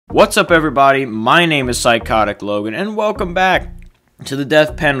What's up, everybody? My name is Psychotic Logan, and welcome back to the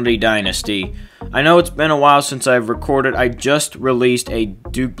Death Penalty Dynasty. I know it's been a while since I've recorded. I just released a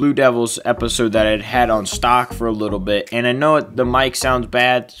Duke Blue Devils episode that I'd had on stock for a little bit, and I know the mic sounds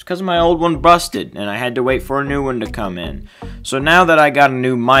bad. It's because my old one busted, and I had to wait for a new one to come in. So now that I got a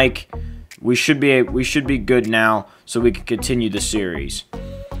new mic, we should be good now, so we can continue the series.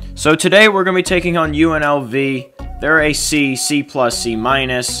 So today we're going to be taking on UNLV. They're a C+, C+, C-.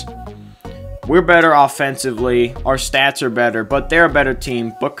 We're better offensively. Our stats are better, but they're a better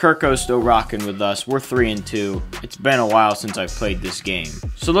team. But Kirko's still rocking with us. We're 3-2. It's been a while since I've played this game.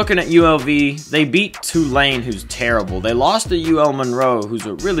 So looking at ULV, they beat Tulane, who's terrible. They lost to UL Monroe, who's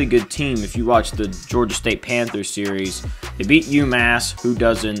a really good team if you watch the Georgia State Panthers series. They beat UMass, who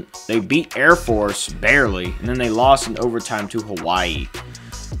doesn't. They beat Air Force, barely. And then they lost in overtime to Hawaii.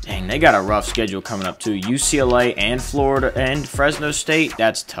 Dang, they got a rough schedule coming up too. UCLA and Florida and Fresno State,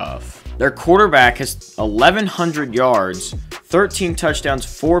 that's tough. Their quarterback has 1,100 yards, 13 touchdowns,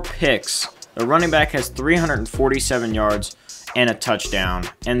 4 picks. Their running back has 347 yards and a touchdown.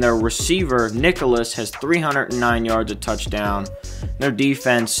 And their receiver, Nicholas, has 309 yards, a touchdown. Their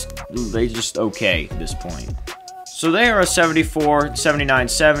defense, they just okay at this point. So they are a 74, 79,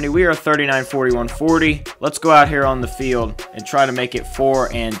 70. We are a 39, 41, 40. Let's go out here on the field and try to make it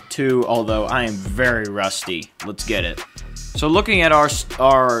 4-2, although I am very rusty. Let's get it. So looking at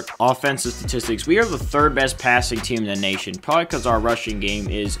our offensive statistics, we are the third best passing team in the nation, probably because our rushing game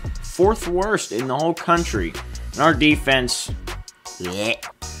is 4th worst in the whole country. And our defense,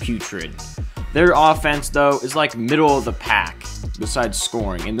 putrid. Their offense, though, is like middle of the pack besides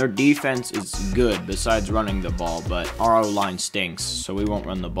scoring, and their defense is good besides running the ball, but our O-line stinks, so we won't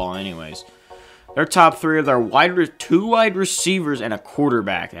run the ball anyways. Their top 3 are their 2 wide receivers and a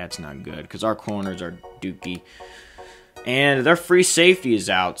quarterback. That's not good because our corners are dookie. And their free safety is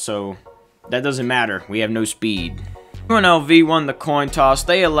out, so that doesn't matter. We have no speed. UNLV won the coin toss.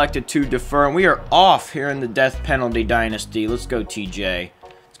 They elected to defer, and we are off here in the Death Penalty Dynasty. Let's go, TJ.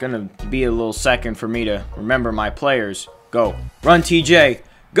 Gonna be a little second for me to remember my players. Go. Run, TJ.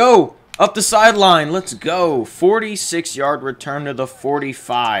 Go. Up the sideline. Let's go. 46-yard return to the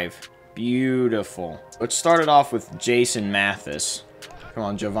 45. Beautiful. Let's start it off with Jason Mathis. Come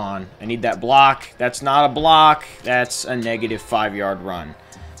on, Javon. I need that block. That's not a block. That's a negative 5-yard run.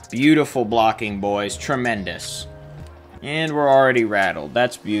 Beautiful blocking, boys. Tremendous. And we're already rattled.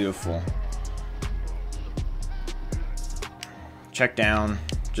 That's beautiful. Check down.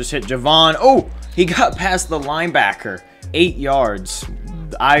 Just hit Javon. Oh, he got past the linebacker. 8 yards.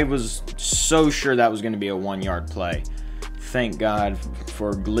 I was so sure that was going to be a 1-yard play. Thank God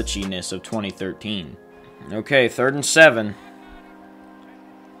for glitchiness of 2013. Okay, 3rd and 7.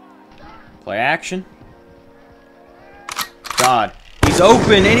 Play action. Dodd. He's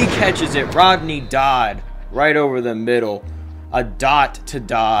open and he catches it. Rodney Dodd. Right over the middle. A dot to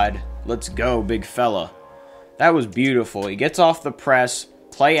Dodd. Let's go, big fella. That was beautiful. He gets off the press.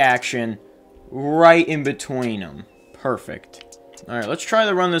 Play action right in between them. Perfect. All right, let's try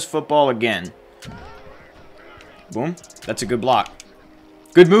to run this football again. Boom. That's a good block.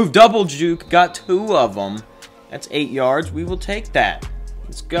 Good move. Double juke. Got 2 of them. That's 8 yards. We will take that.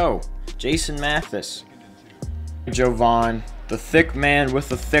 Let's go. Jason Mathis. Jovan. The thick man with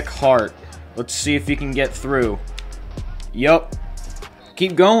the thick heart. Let's see if he can get through. Yup.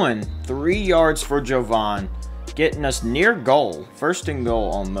 Keep going. 3 yards for Jovan. Getting us near goal. 1st and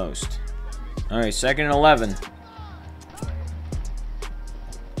goal almost. Alright, 2nd and 11.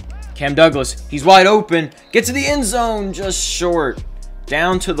 Cam Douglas. He's wide open. Get to the end zone. Just short.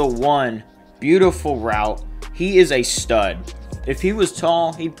 Down to the 1. Beautiful route. He is a stud. If he was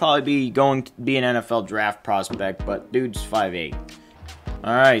tall, he'd probably be going to be an NFL draft prospect, but dude's 5'8".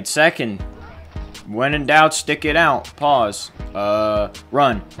 Alright, 2nd. When in doubt, stick it out. Pause.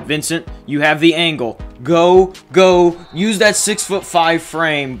 Run. Vincent, you have the angle. Go, go. Use that 6'5"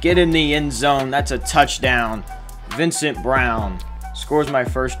 frame. Get in the end zone. That's a touchdown. Vincent Brown scores my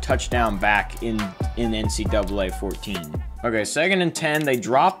first touchdown back in NCAA 14. Okay, 2nd and 10. They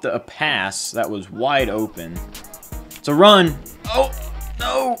dropped a pass that was wide open. It's a run. Oh,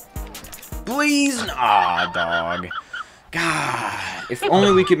 no. Please. Ah, dog. God, if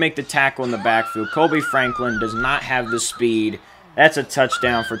only we could make the tackle in the backfield. Colby Franklin does not have the speed. That's a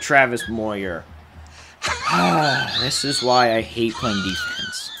touchdown for Travis Moyer. This is why I hate playing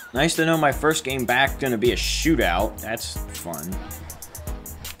defense. Nice to know my first game back going to be a shootout. That's fun.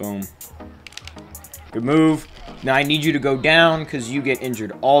 Boom. Good move. Now I need you to go down because you get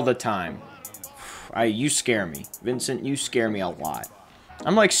injured all the time. You scare me. Vincent, you scare me a lot.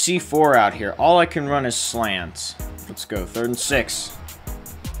 I'm like C4 out here. All I can run is slants. Let's go. 3rd and 6.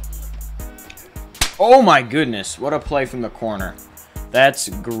 Oh my goodness, what a play from the corner. That's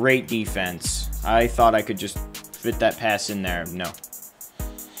great defense. I thought I could just fit that pass in there. No.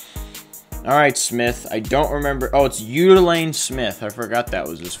 Alright, Smith. I don't remember. Oh, it's Udelane Smith. I forgot that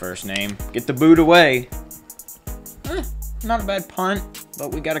was his first name. Get the boot away. Not a bad punt,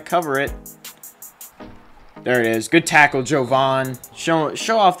 but we got to cover it. There it is. Good tackle, Jovan.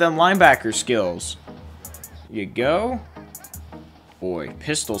 Show off them linebacker skills. You go. Boy,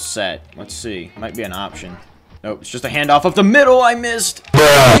 pistol set. Let's see. Might be an option. Nope, it's just a handoff up the middle. I missed.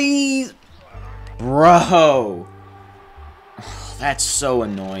 Please. Bro. Oh, that's so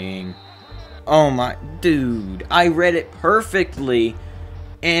annoying. Oh my. Dude, I read it perfectly,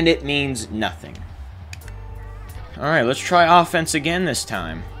 and it means nothing. Alright, let's try offense again this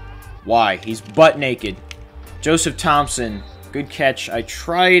time. Why? He's butt naked. Joseph Thompson. Good catch. I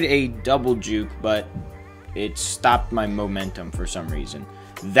tried a double juke, but it stopped my momentum for some reason.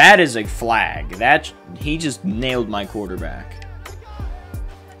 That is a flag. He just nailed my quarterback.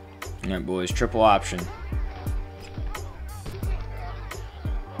 Alright, boys. Triple option.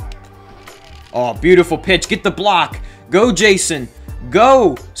 Oh, beautiful pitch. Get the block. Go, Jason.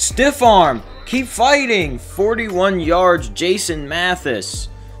 Go. Stiff arm. Keep fighting. 41 yards. Jason Mathis.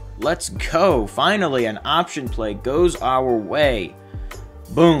 Let's go. Finally, an option play goes our way.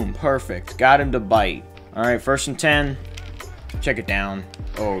 Boom. Perfect. Got him to bite. All right, 1st and 10. Check it down.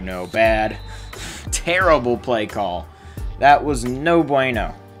 Oh, no. Bad. Terrible play call. That was no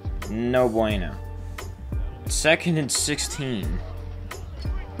bueno. No bueno. 2nd and 16.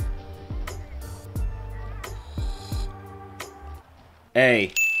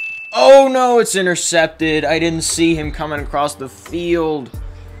 Hey. Oh, no, it's intercepted. I didn't see him coming across the field.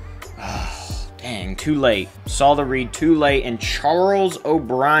 Oh, dang, too late. Saw the read too late, and Charles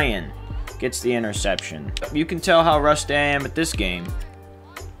O'Brien gets the interception. You can tell how rusty I am at this game.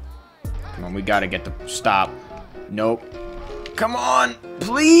 Come on, we got to get the stop. Nope. Come on,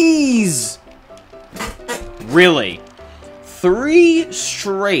 please. Really? 3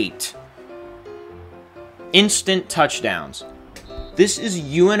 straight instant touchdowns. This is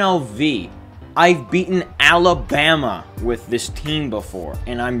UNLV. I've beaten Alabama with this team before,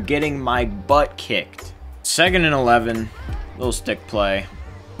 and I'm getting my butt kicked. 2nd and 11. Little stick play.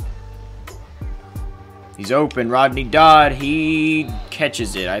 He's open. Rodney Dodd. He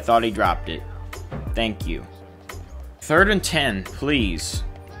catches it. I thought he dropped it. Thank you. 3rd and 10. Please.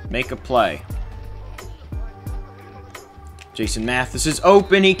 Make a play. Jason Mathis is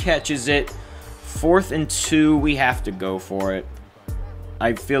open. He catches it. 4th and 2. We have to go for it.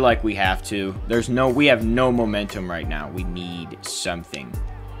 I feel like we have to. We have no momentum right now. We need something.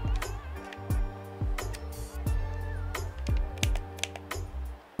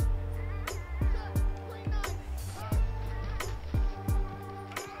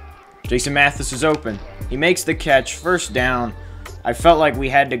 Jason Mathis is open. He makes the catch. 1st down. I felt like we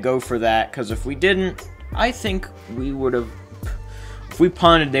had to go for that, because if we didn't, I think we would have... If we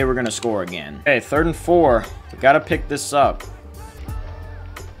punted, they were going to score again. Okay, 3rd and 4. We got to pick this up.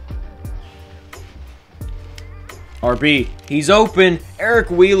 RB, he's open. Eric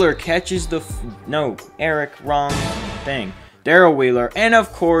Wheeler catches the... No, Eric, wrong thing. Darrell Wheeler. And,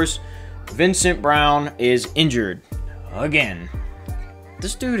 of course, Vincent Brown is injured. Again.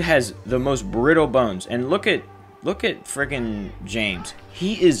 This dude has the most brittle bones. And look at freaking James.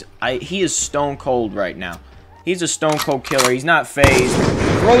 He is stone cold right now. He's a stone cold killer. He's not phased.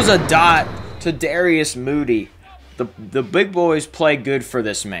 Throws a dot to Darius Moody. The big boys play good for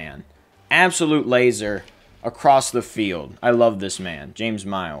this man. Absolute laser across the field. I love this man. James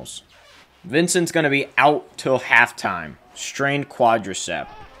Miles. Vincent's going to be out till halftime. Strained quadricep.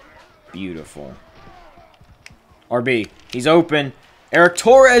 Beautiful. RB. He's open. Eric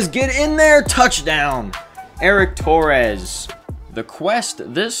Torres, get in there. Touchdown. Eric Torres. The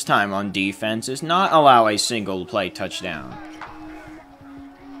quest this time on defense is not allow a single play touchdown.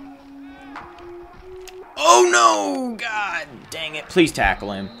 Oh no! God dang it. Please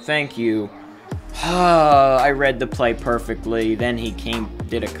tackle him. Thank you. I read the play perfectly. Then he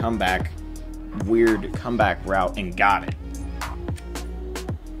did a comeback. Weird comeback route and got it.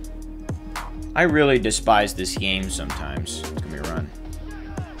 I really despise this game sometimes. It's gonna be a run.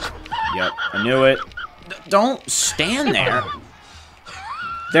 Yep, I knew it. Don't stand there.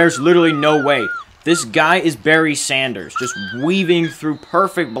 There's literally no way. This guy is Barry Sanders, just weaving through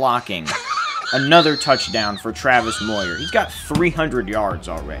perfect blocking. Another touchdown for Travis Moyer. He's got 300 yards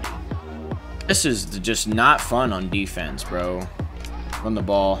already. This is just not fun on defense, bro. Run the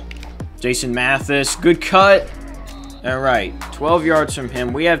ball. Jason Mathis, good cut. All right, 12 yards from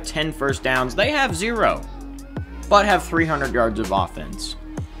him. We have 10 first downs. They have 0, but have 300 yards of offense.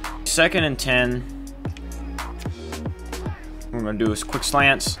 2nd and 10. We're going to do is quick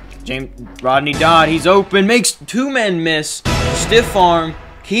slants. Rodney Dodd, he's open. Makes 2 men miss. Stiff arm.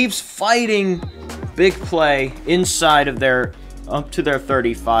 Keeps fighting. Big play inside of their, up to their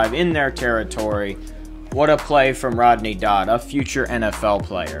 35, in their territory. What a play from Rodney Dodd, a future NFL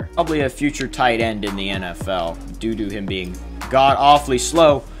player. Probably a future tight end in the NFL due to him being god-awfully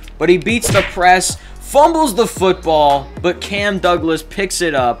slow. But he beats the press, fumbles the football, but Cam Douglas picks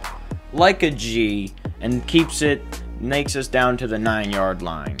it up like a G and keeps it, makes us down to the 9-yard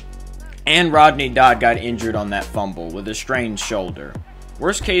line. And Rodney Dodd got injured on that fumble with a strained shoulder.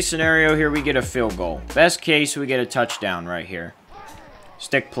 Worst case scenario here, we get a field goal. Best case, we get a touchdown right here.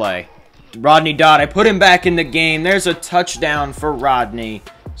 Stick play. Rodney Dodd, I put him back in the game. There's a touchdown for Rodney.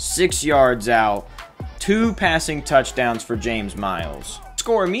 6 yards out. 2 passing touchdowns for James Miles.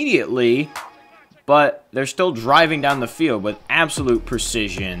 Score immediately, but they're still driving down the field with absolute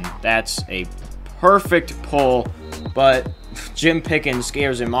precision. That's a perfect pull, but Jim Pickens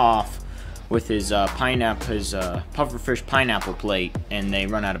scares him off with his pufferfish pineapple plate, and they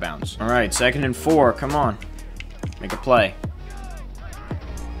run out of bounds. All right, 2nd and 4. Come on, make a play.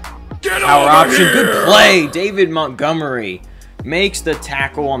 Power option, good play. David Montgomery makes the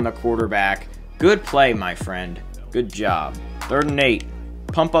tackle on the quarterback. Good play, my friend. Good job. 3rd and 8.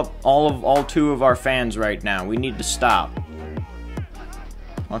 Pump up all 2 of our fans right now. We need to stop.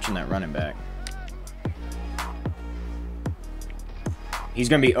 Watching that running back. He's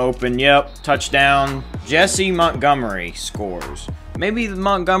going to be open. Yep, touchdown. Jesse Montgomery scores. Maybe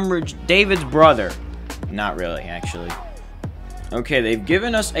Montgomery, David's brother. Not really, actually. Okay, they've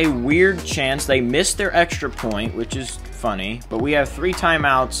given us a weird chance. They missed their extra point, which is funny. But we have 3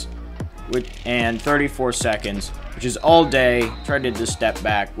 timeouts and 34 seconds, which is all day. Tried to just step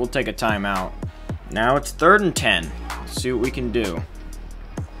back. We'll take a timeout. Now it's 3rd and 10. Let's see what we can do.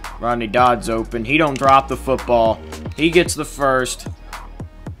 Rodney Dodd's open. He don't drop the football. He gets the first.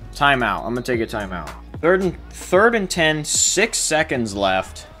 Timeout. I'm going to take a timeout. 3rd and 10. 6 seconds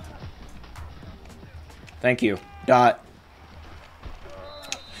left. Thank you. Dot.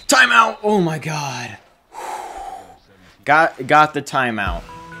 Timeout! Oh my god. Got the timeout.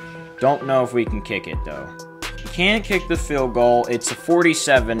 Don't know if we can kick it though. We can't kick the field goal. It's a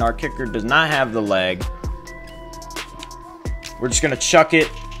 47. Our kicker does not have the leg. We're just gonna chuck it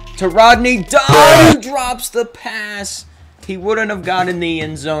to Rodney Dodd, who drops the pass. He wouldn't have gotten the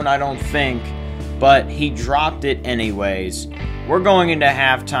end zone, I don't think, but he dropped it anyways. We're going into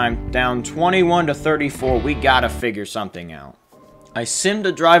halftime down 21-34. We gotta figure something out. I simmed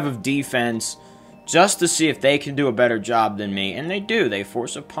a drive of defense just to see if they can do a better job than me, and they do. They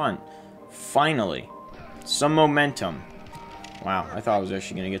force a punt. Finally. Some momentum. Wow, I thought I was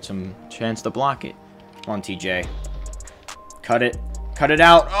actually going to get some chance to block it. Come on, TJ. Cut it. Cut it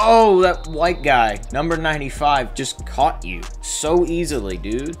out. Oh, that white guy, number 95, just caught you so easily,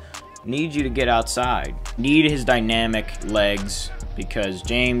 dude. Need you to get outside. Need his dynamic legs because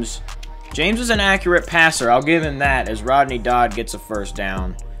James is an accurate passer. I'll give him that as Rodney Dodd gets a first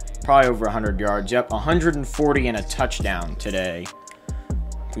down. Probably over 100 yards. Yep, 140 and a touchdown today.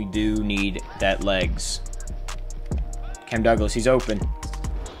 We do need that legs. Cam Douglas, he's open.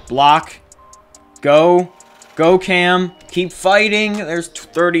 Block. Go. Go, Cam. Keep fighting. There's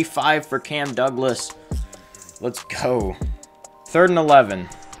 35 for Cam Douglas. Let's go. 3rd and 11.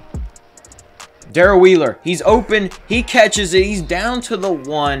 Darrell Wheeler, he's open. He catches it. He's down to the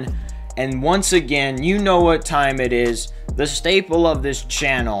 1. And once again, you know what time it is. The staple of this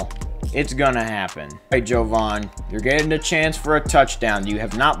channel. It's gonna happen. All right, Jovan, you're getting a chance for a touchdown. You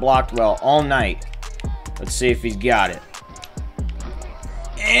have not blocked well all night. Let's see if he's got it.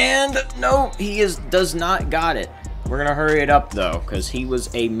 And no, does not got it. We're gonna hurry it up though, because he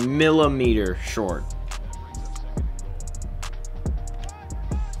was a millimeter short.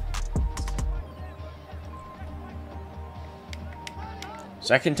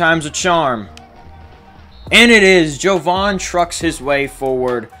 Second time's a charm. And it is. Jovan trucks his way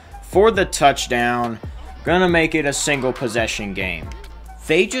forward for the touchdown. Gonna make it a single possession game.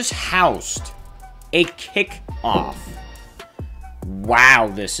 They just housed a kickoff. Wow,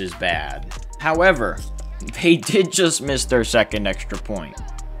 this is bad. However, they did just miss their 2nd extra point.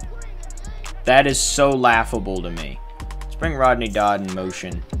 That is so laughable to me. Let's bring Rodney Dodd in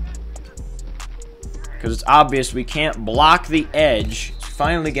motion. Because it's obvious we can't block the edge.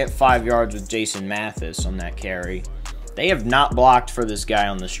 Finally get 5 yards with Jason Mathis on that carry. They have not blocked for this guy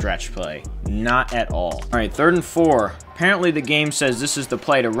on the stretch play. Not at all. All right, 3rd and 4. Apparently the game says this is the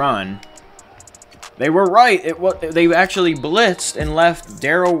play to run. They were right. They actually blitzed and left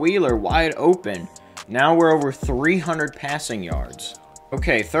Darrell Wheeler wide open. Now we're over 300 passing yards.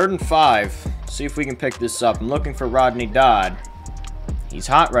 Okay, 3rd and 5. See if we can pick this up. I'm looking for Rodney Dodd. He's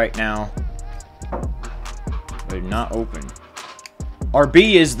hot right now. But not open.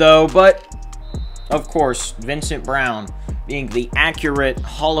 RB is, though, but of course, Vincent Brown, being the accurate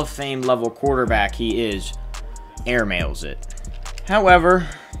Hall of Fame level quarterback he is, airmails it. However,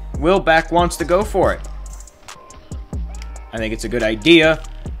 Will Beck wants to go for it. I think it's a good idea,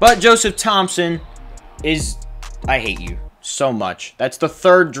 but Joseph Thompson is... I hate you so much. That's the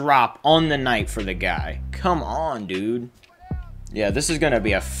third drop on the night for the guy. Come on, dude. Yeah, this is going to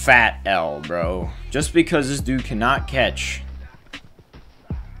be a fat L, bro. Just because this dude cannot catch.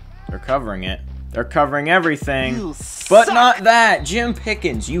 They're covering it. They're covering everything. But not that. Jim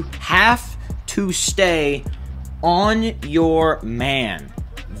Pickens, you have to stay on your man.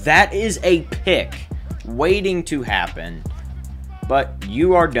 That is a pick waiting to happen. But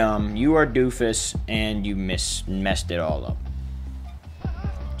you are dumb, you are doofus, and you messed it all up.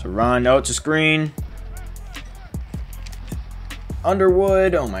 It's a run. No, it's a screen.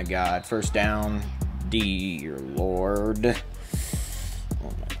 Underwood. Oh my god. First down. Dear Lord. Oh my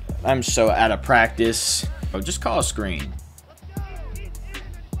god. I'm so out of practice. Oh, just call a screen.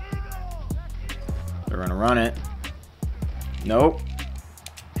 They're going to run it. Nope.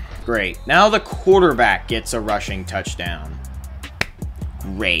 Great. Now the quarterback gets a rushing touchdown.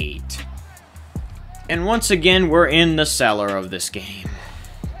 Great. And once again, we're in the cellar of this game.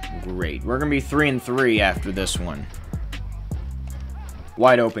 Great. We're going to be 3-3 after this one.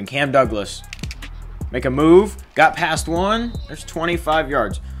 Wide open. Cam Douglas. Make a move. Got past one. There's 25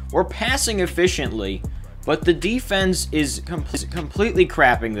 yards. We're passing efficiently, but the defense is completely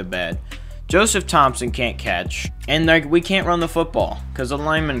crapping the bed. Joseph Thompson can't catch, and we can't run the football because the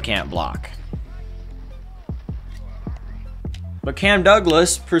lineman can't block. But Cam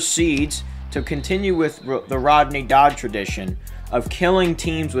Douglas proceeds to continue with the Rodney Dodd tradition of killing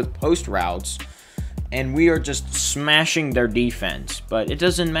teams with post routes, and we are just smashing their defense, but it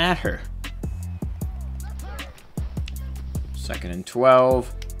doesn't matter. 2nd and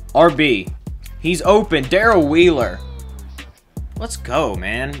 12. RB. He's open. Darrell Wheeler. Let's go,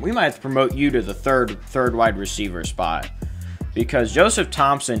 man. We might have to promote you to the third wide receiver spot because Joseph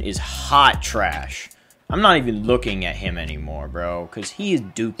Thompson is hot trash. I'm not even looking at him anymore, bro, because he is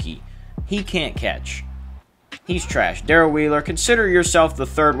dookie. He can't catch. He's trash. Darrell Wheeler, consider yourself the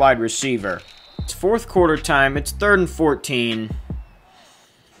third wide receiver. It's fourth quarter time. It's 3rd and 14.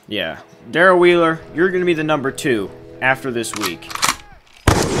 Yeah. Darrell Wheeler, you're going to be the number 2 after this week.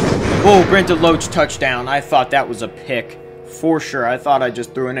 Oh, Brenton Loach touchdown. I thought that was a pick for sure. I thought I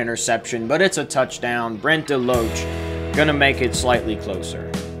just threw an interception, but it's a touchdown. Brenton Loach going to make it slightly closer.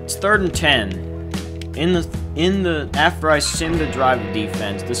 It's 3rd and 10. After I simmed the drive of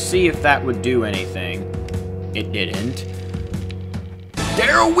defense to see if that would do anything. It didn't.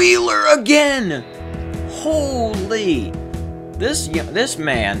 Darrell Wheeler again! Holy! This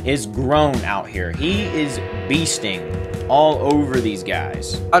man is grown out here. He is beasting all over these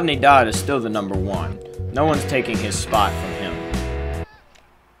guys. Rodney Dodd is still the number 1. No one's taking his spot from him.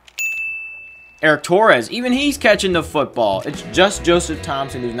 Eric Torres, even he's catching the football. It's just Joseph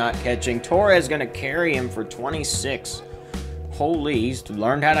Thompson who's not catching. Torres going to carry him for 26. Holy, he's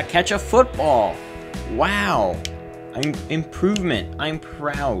learned how to catch a football. Wow. Improvement. I'm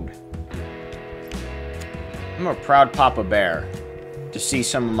proud. I'm a proud Papa Bear to see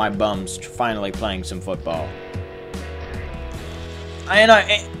some of my bums finally playing some football.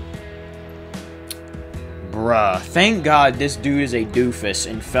 Bruh, thank God this dude is a doofus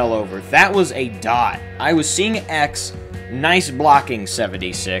and fell over. That was a dot. I was seeing X. Nice blocking,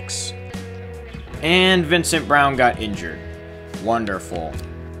 76. And Vincent Brown got injured. Wonderful.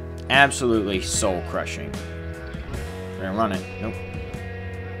 Absolutely soul-crushing. We're gonna run it. Nope.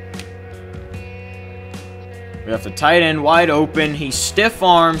 We have the tight end wide open. He stiff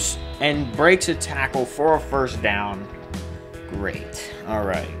arms and breaks a tackle for a first down. Great. All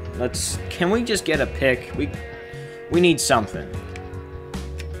right. Can we just get a pick? We need something.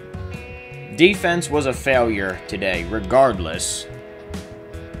 Defense was a failure today, regardless.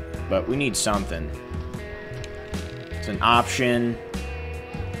 But we need something. It's an option.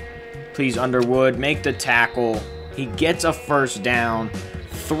 Please, Underwood, make the tackle. He gets a first down.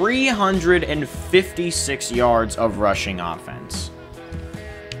 356 yards of rushing offense.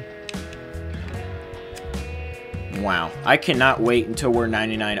 Wow. I cannot wait until we're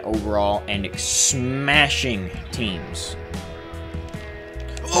 99 overall and smashing teams.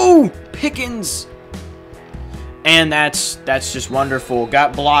 Oh, Pickens! And that's just wonderful.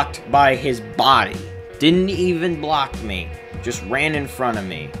 Got blocked by his body. Didn't even block me. Just ran in front of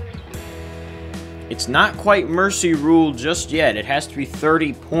me. It's not quite mercy rule just yet. It has to be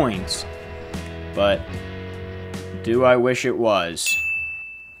 30 points. but do I wish it was.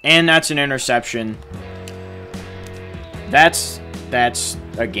 And that's an interception. That's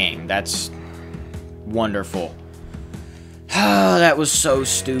a game. That's wonderful. That was so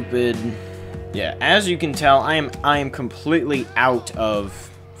stupid. Yeah, as you can tell, I am completely out of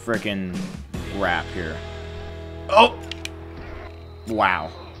frickin' rap here. Oh!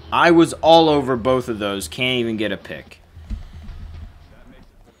 Wow. I was all over both of those. Can't even get a pick.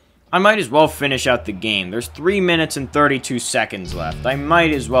 I might as well finish out the game. There's 3 minutes and 32 seconds left. I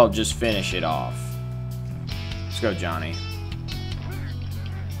might as well just finish it off. Let's go, Johnny.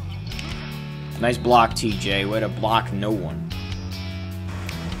 Nice block, TJ. Way to block no one.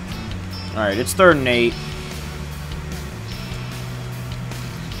 Alright, it's 3rd and 8.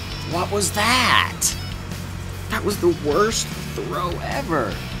 What was that? That was the worst throw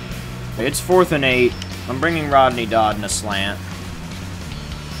ever. It's 4th and 8. I'm bringing Rodney Dodd in a slant.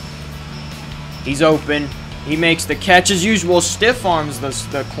 He's open. He makes the catch as usual. Stiff arms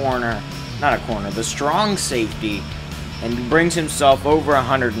the corner. Not a corner. The strong safety. And brings himself over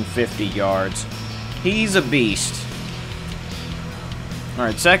 150 yards. He's a beast.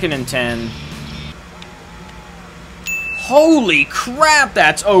 Alright, 2nd and 10. Holy crap,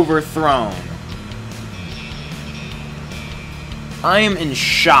 that's overthrown. I am in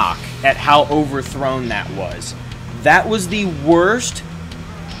shock at how overthrown that was. That was the worst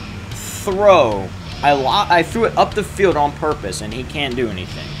throw. I threw it up the field on purpose, and he can't do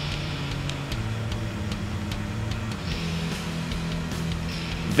anything.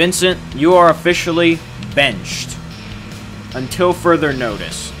 Vincent, you are officially benched. Until further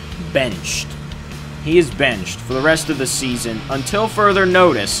notice. Benched. He is benched for the rest of the season. Until further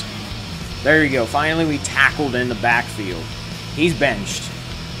notice. There you go. Finally, we tackled in the backfield. He's benched.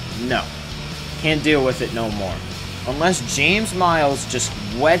 No. Can't deal with it no more. Unless James Miles just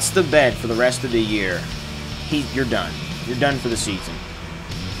wets the bed for the rest of the year, you're done. You're done for the season.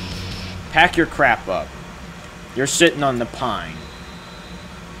 Pack your crap up. You're sitting on the pine.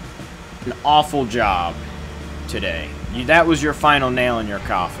 An awful job today. That was your final nail in your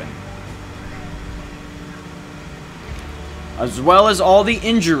coffin. As well as all the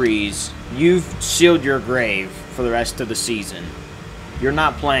injuries, you've sealed your grave for the rest of the season. You're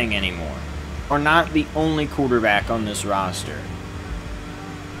not playing anymore. Or not the only quarterback on this roster.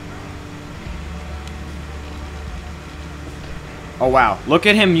 Oh wow, look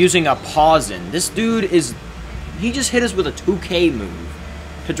at him using a pause in. This dude is... He just hit us with a 2K move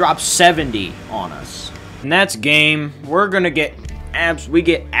to drop 70 on us. And that's game. We're gonna get... We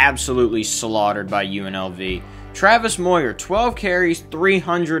get absolutely slaughtered by UNLV. Travis Moyer, 12 carries,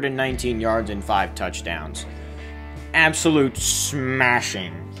 319 yards, and 5 touchdowns. Absolute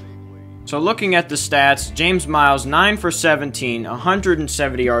smashing. So looking at the stats, James Miles, 9 for 17,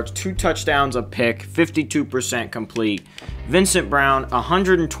 170 yards, 2 touchdowns, a pick, 52% complete. Vincent Brown,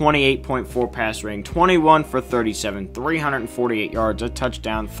 128.4 pass rating, 21 for 37, 348 yards, a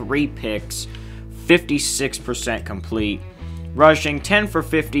touchdown, 3 picks, 56% complete. Rushing, 10 for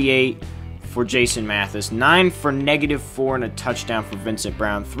 58 for Jason Mathis, 9 for -4 and a touchdown for Vincent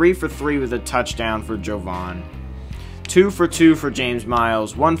Brown, 3 for 3 with a touchdown for Jovan. 2 for 2 for James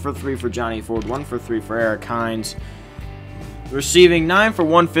Miles, 1 for 3 for Johnny Ford, 1 for 3 for Eric Hines. Receiving 9 for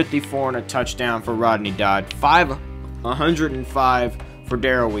 154 and a touchdown for Rodney Dodd, 105 for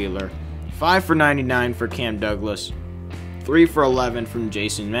Darrell Wheeler, 5 for 99 for Cam Douglas, 3 for 11 from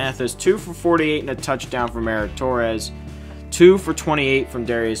Jason Mathis, 2 for 48 and a touchdown from Eric Torres, 2 for 28 from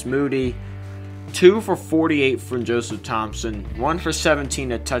Darius Moody, 2 for 48 from Joseph Thompson, 1 for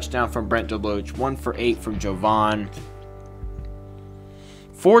 17 a touchdown from Brent DeLoach, 1 for 8 from Jovan.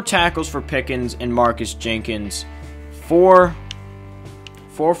 4 tackles for Pickens and Marcus Jenkins. 4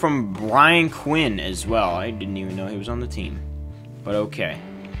 from Brian Quinn as well. I didn't even know he was on the team. But okay.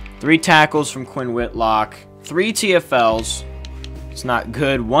 3 tackles from Quinn Whitlock. 3 TFLs. It's not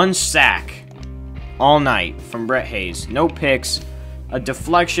good. 1 sack all night from Brett Hayes. No picks. A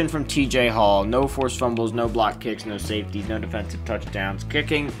deflection from TJ Hall. No forced fumbles. No block kicks. No safeties. No defensive touchdowns.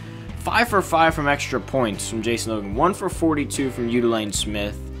 Kicking. 5 for 5 from extra points from Jason Logan. 1 for 42 from Udalane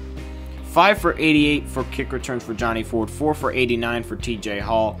Smith. 5 for 88 for kick returns for Johnny Ford. 4 for 89 for TJ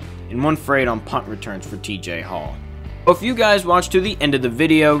Hall. And 1 for 8 on punt returns for TJ Hall. If you guys watched to the end of the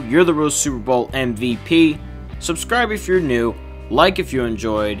video, you're the real Super Bowl MVP. Subscribe if you're new. Like if you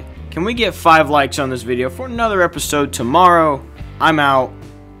enjoyed. Can we get 5 likes on this video for another episode tomorrow? I'm out.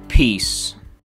 Peace.